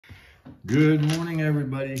Good morning,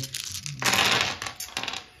 everybody.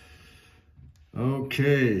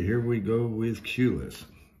 Okay, here we go with Q-less.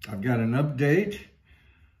 I've got an update.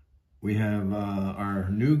 We have our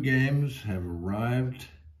new games have arrived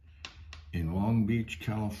in Long Beach,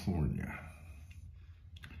 California.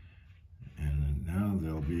 And now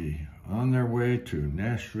they'll be on their way to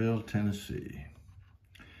Nashville, Tennessee.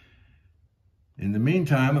 In the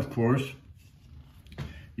meantime, of course,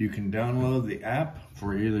 you can download the app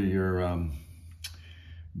for either your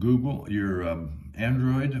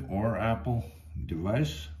Android or Apple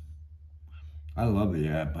device. I love the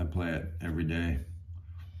app. I play it every day.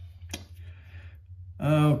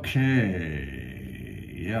 Okay,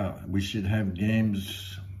 yeah, we should have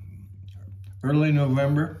games early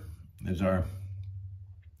November. That's our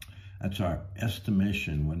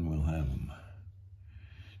estimation when we'll have them.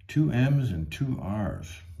 2 M's and 2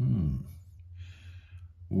 R's.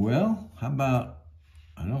 Well, how about,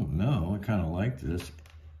 I don't know, I kind of like this.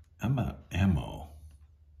 How about ammo?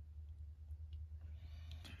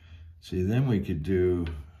 See, then we could do,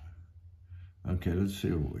 okay, let's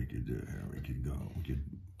see what we could do here. We could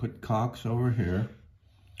put cocks over here.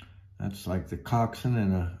 That's like the coxswain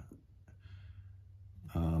in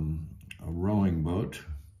a rowing boat.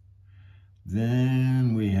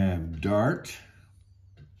 Then we have dart,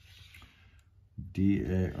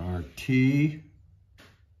 D-A-R-T.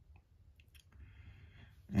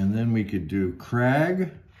 And then we could do crag,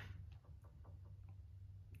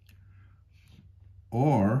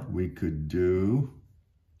 or we could do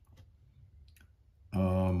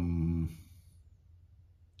I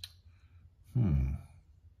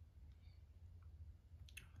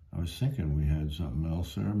was thinking we had something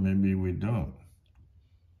else there. Maybe we don't.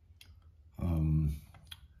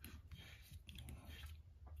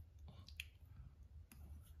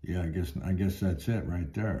 Yeah, I guess that's it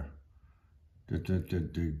right there.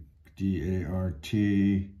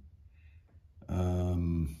 D-A-R-T,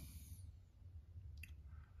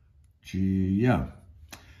 yeah.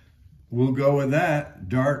 We'll go with that.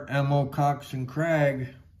 Dart, ammo, cocks, and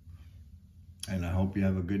crag. And I hope you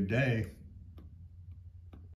have a good day.